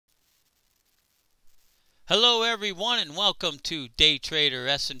Hello everyone and welcome to Day Trader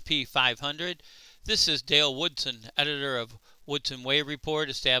S&P 500. This is Dale Woodson, editor of Woodson Wave Report,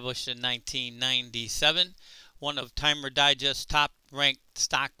 established in 1997, one of Timer Digest's top-ranked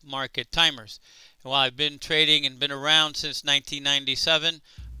stock market timers. And while I've been trading and been around since 1997,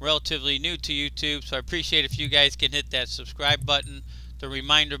 relatively new to YouTube, so I appreciate if you guys can hit that subscribe button, the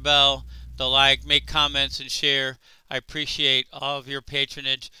reminder bell, the like, make comments, and share. I appreciate all of your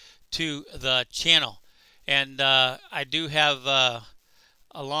patronage to the channel. And I do have a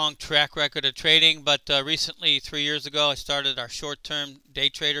long track record of trading, but recently, 3 years ago, I started our short-term day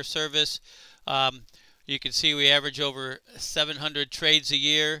trader service. You can see we average over 700 trades a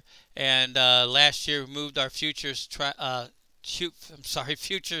year, and last year we moved our futures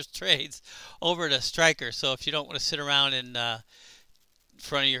futures trades over to Striker. So if you don't want to sit around in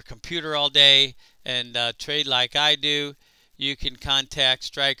front of your computer all day and trade like I do, you can contact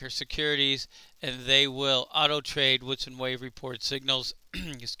Striker Securities, and they will auto-trade Woodson Wave Report signals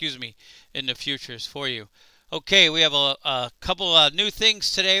excuse me, in the futures for you. Okay, we have a couple of new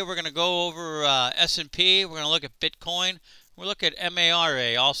things today. We're going to go over S&P. We're going to look at Bitcoin. We'll look at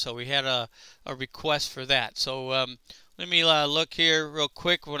MARA also. We had a request for that. So let me look here real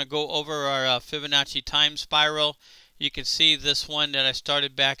quick. We're going to go over our Fibonacci time spiral. You can see this one that I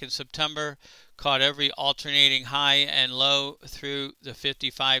started back in September caught every alternating high and low through the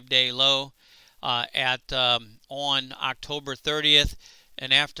 55-day low on October 30th,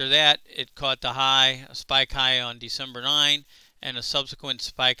 and after that it caught the high, a spike high on December 9, and a subsequent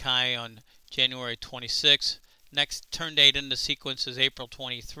spike high on January 26. Next turn date in the sequence is April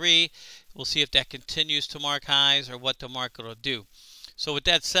 23. We'll see if that continues to mark highs or what the market will do. So with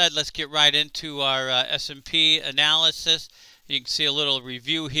that said, let's get right into our S&P analysis. You can see a little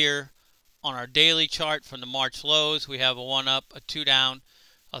review here on our daily chart from the March lows. We have a 1 up, a 2 down,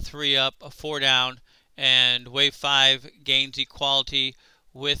 a 3 up, a 4 down, and wave 5 gains equality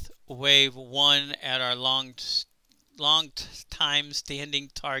with wave 1 at our long time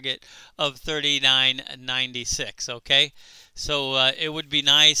standing target of 39.96. Okay, so it would be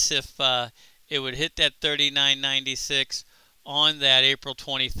nice if it would hit that 39.96 on that April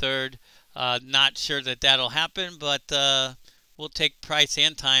 23rd. Not sure that that'll happen, but we'll take price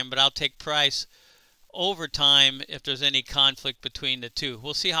and time, but I'll take price over time if there's any conflict between the two.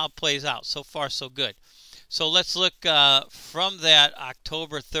 We'll see how it plays out. So far, so good. So let's look from that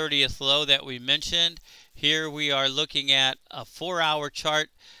October 30th low that we mentioned. Here we are looking at a 4-hour chart.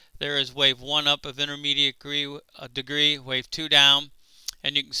 There is wave 1 up of intermediate degree, wave 2 down,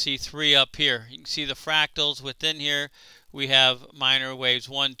 and you can see 3 up here. You can see the fractals within here. We have minor waves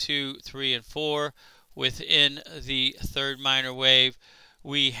 1, 2, 3, and 4. Within the third minor wave,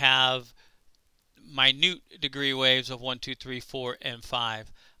 we have minute degree waves of 1, 2, 3, 4, and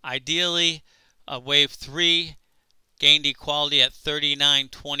 5. Ideally, wave 3 gained equality at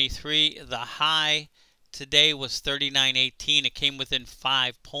 39.23. The high today was 39.18. It came within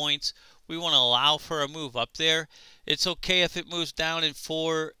 5 points. We want to allow for a move up there. It's okay if it moves down in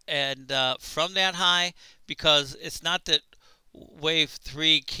 4 and from that high, because it's not that wave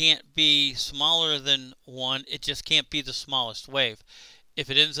 3 can't be smaller than 1. It just can't be the smallest wave. If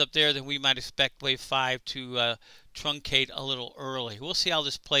it ends up there, then we might expect wave 5 to truncate a little early. We'll see how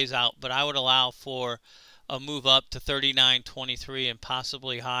this plays out, but I would allow for a move up to 39.23 and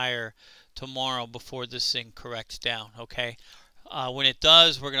possibly higher tomorrow before this thing corrects down. Okay, when it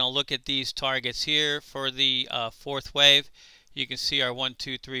does, we're going to look at these targets here for the fourth wave. You can see our 1,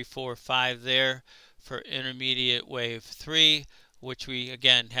 2, 3, 4, 5 there for intermediate wave 3, which we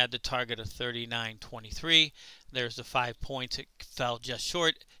again had the target of 39.23. There's the 5 points. It fell just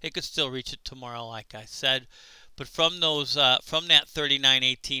short. It could still reach it tomorrow, like I said. But from those, from that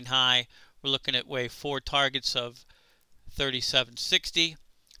 39.18 high, we're looking at wave 4 targets of 37.60,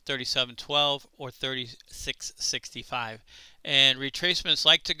 37.12, or 36.65. And retracements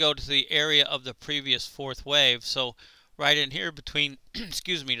like to go to the area of the previous fourth wave. So right in here between,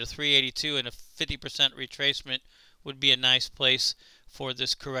 excuse me, the 382 and a 50% retracement would be a nice place for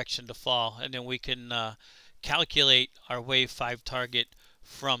this correction to fall. And then we can calculate our wave 5 target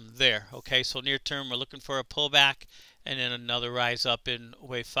from there. Okay, so near term we're looking for a pullback and then another rise up in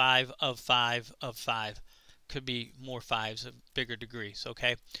wave 5 of 5 of 5. Could be more 5s of bigger degrees.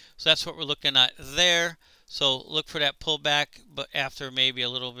 Okay, so that's what we're looking at there. So look for that pullback, but after maybe a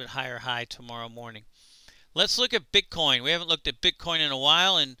little bit higher high tomorrow morning. Let's look at Bitcoin. We haven't looked at Bitcoin in a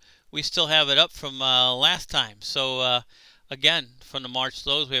while, and we still have it up from last time. So again, from the March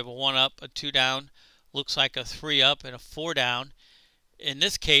lows, we have a 1 up, a 2 down, looks like a 3 up, and a 4 down. In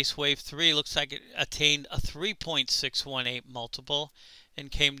this case, wave 3 looks like it attained a 3.618 multiple and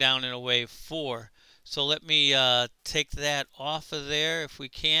came down in a wave 4. So let me take that off of there if we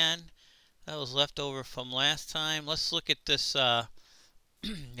can. That was left over from last time. Let's look at this. Yeah,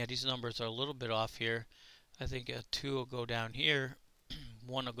 these numbers are a little bit off here. I think a 2 will go down here.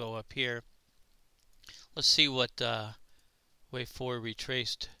 1 will go up here. Let's see what wave 4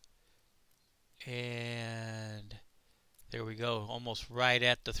 retraced. And there we go. Almost right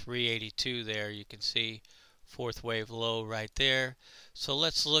at the 382 there. You can see fourth wave low right there. So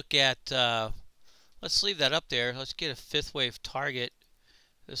let's look at, let's leave that up there. Let's get a fifth wave target.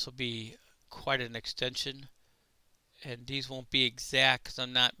 This will be quite an extension. And these won't be exact because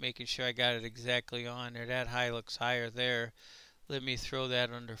I'm not making sure I got it exactly on there. That high looks higher there. Let me throw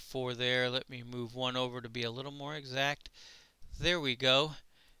that under 4 there. Let me move 1 over to be a little more exact. There we go.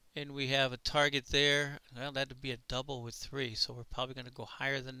 And we have a target there. Well, that would be a double with 3, so we're probably going to go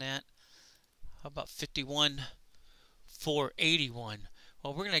higher than that. How about 51,481?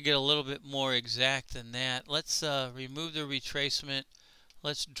 Well, we're going to get a little bit more exact than that. Let's remove the retracement.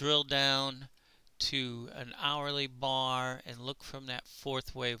 Let's drill down to an hourly bar and look from that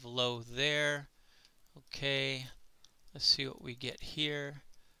fourth wave low there. Okay, let's see what we get here.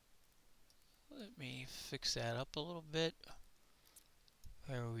 Let me fix that up a little bit.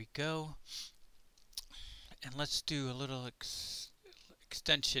 There we go. And let's do a little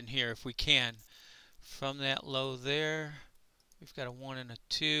extension here if we can. From that low there, we've got a 1 and a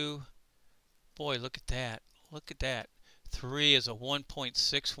 2. Boy, look at that. Look at that. 3 is a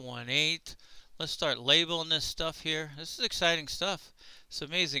 1.618. Let's start labeling this stuff here. This is exciting stuff. It's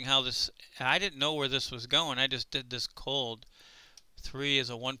amazing how this, I didn't know where this was going. I just did this cold. 3 is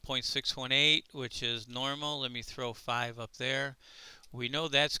a 1.618, which is normal. Let me throw 5 up there. We know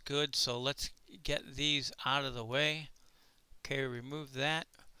that's good, so let's get these out of the way. Okay, remove that.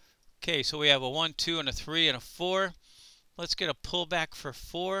 Okay, so we have a 1, 2, and a 3, and a 4. Let's get a pullback for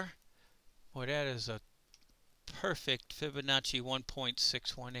 4. Boy, that is a perfect Fibonacci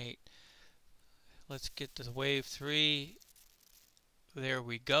 1.618. Let's get the wave 3. There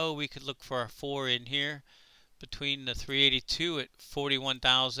we go. We could look for our 4 in here between the 382 at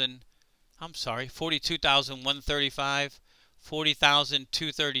 42,135,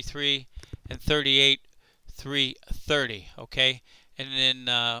 40,233, and 38,330. Okay, and then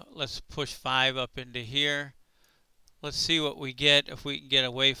let's push 5 up into here. Let's see what we get if we can get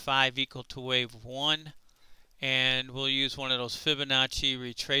a wave 5 equal to wave 1, and we'll use one of those Fibonacci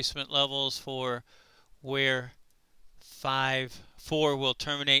retracement levels for where 4 will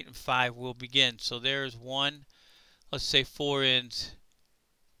terminate and 5 will begin. So there's 1. Let's say 4 ends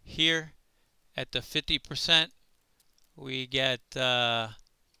here at the 50%. We get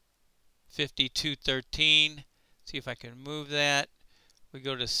 5213. See if I can move that. We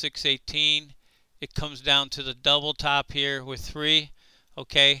go to 618. It comes down to the double top here with 3.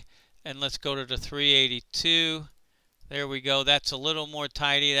 Okay, and let's go to the 382. There we go. That's a little more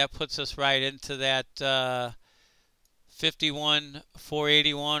tidy. That puts us right into that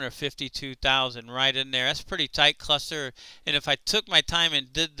 51,481 or 52,000 right in there. That's a pretty tight cluster. And if I took my time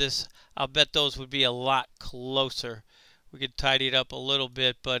and did this, I'll bet those would be a lot closer. We could tidy it up a little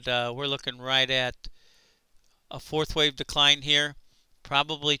bit, but we're looking right at a fourth wave decline here,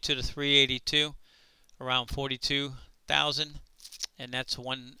 probably to the 382, around 42,000, and that's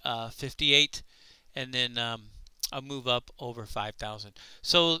 158, and then a move up over 5,000.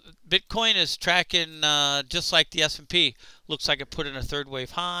 So Bitcoin is tracking just like the S&P. Looks like it put in a third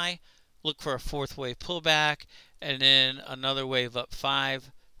wave high. Look for a fourth wave pullback, and then another wave up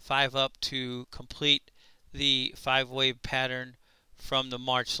 5 up to complete the 5-wave pattern from the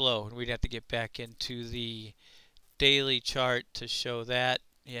March low. And we'd have to get back into the daily chart to show that.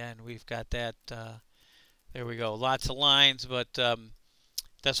 Yeah, and we've got that. There we go. Lots of lines, but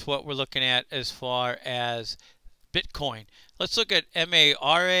that's what we're looking at as far as Bitcoin. Let's look at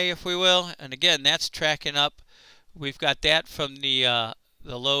MARA, if we will. And again, that's tracking up. We've got that from the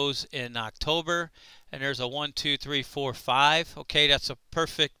lows in October. And there's a 1, 2, 3, 4, 5. Okay, that's a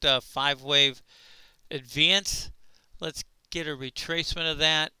perfect 5-wave advance. Let's get a retracement of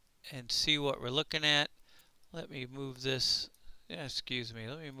that and see what we're looking at. Let me move this. Yeah, excuse me.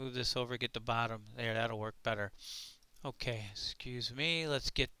 Let me move this over, get the bottom. There, that'll work better. Okay, excuse me. Let's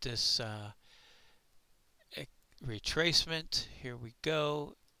get this retracement. Here we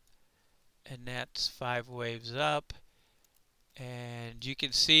go. And that's 5 waves up. And you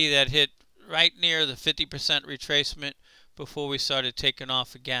can see that hit right near the 50% retracement before we started taking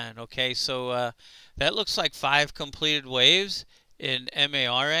off again. Okay, so that looks like 5 completed waves in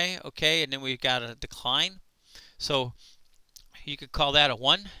MARA. Okay, and then we've got a decline. So you could call that a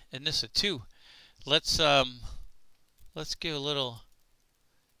 1 and this a 2. Let's give a little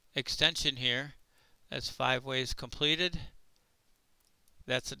extension here. That's 5 waves completed.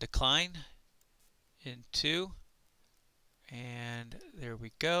 That's a decline in 2. And there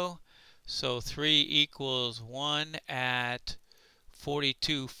we go. So 3 equals 1 at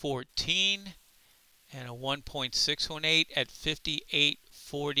 42.14 and a 1.618 at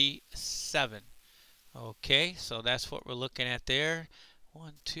 58.47. Okay, so that's what we're looking at there.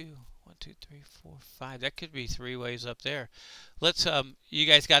 1, 2, 3, 4, 5. That could be 3 waves up there. Let's you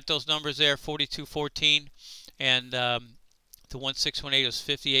guys got those numbers there, 42.14 and the 1618 is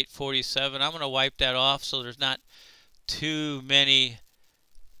 58.47. I'm going to wipe that off so there's not too many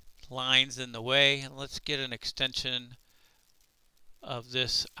lines in the way. And let's get an extension of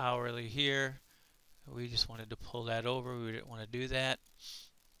this hourly here. We just wanted to pull that over. We didn't want to do that.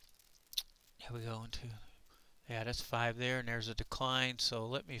 Here we go into, yeah, that's 5 there, and there's a decline. So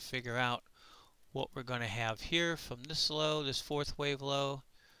let me figure out what we're going to have here from this low, this 4th wave low.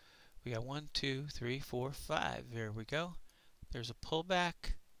 We got 1, 2, 3, 4, 5. There we go. There's a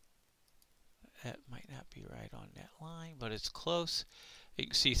pullback. That might not be right on that line, but it's close. You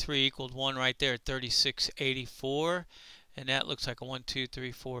can see 3 equaled 1 right there at 36.84. And that looks like a 1, 2,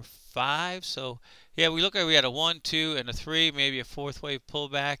 3, 4, 5. So yeah, we look like we had a 1, 2, and a 3, maybe a 4th wave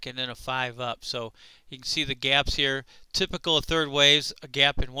pullback, and then a 5 up. So you can see the gaps here. Typical of 3rd waves, a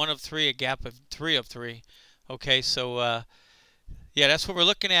gap in 1 of 3, a gap of 3 of 3. Okay, so yeah, that's what we're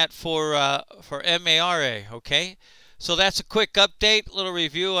looking at for MARA. Okay, so that's a quick update, little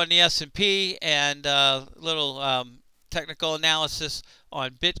review on the S&P, and little technical analysis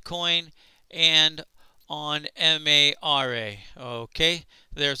on Bitcoin and on MARA. Okay,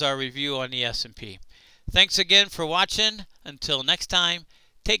 there's our review on the S&P. Thanks again for watching. Until next time,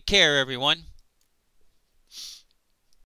 take care, everyone.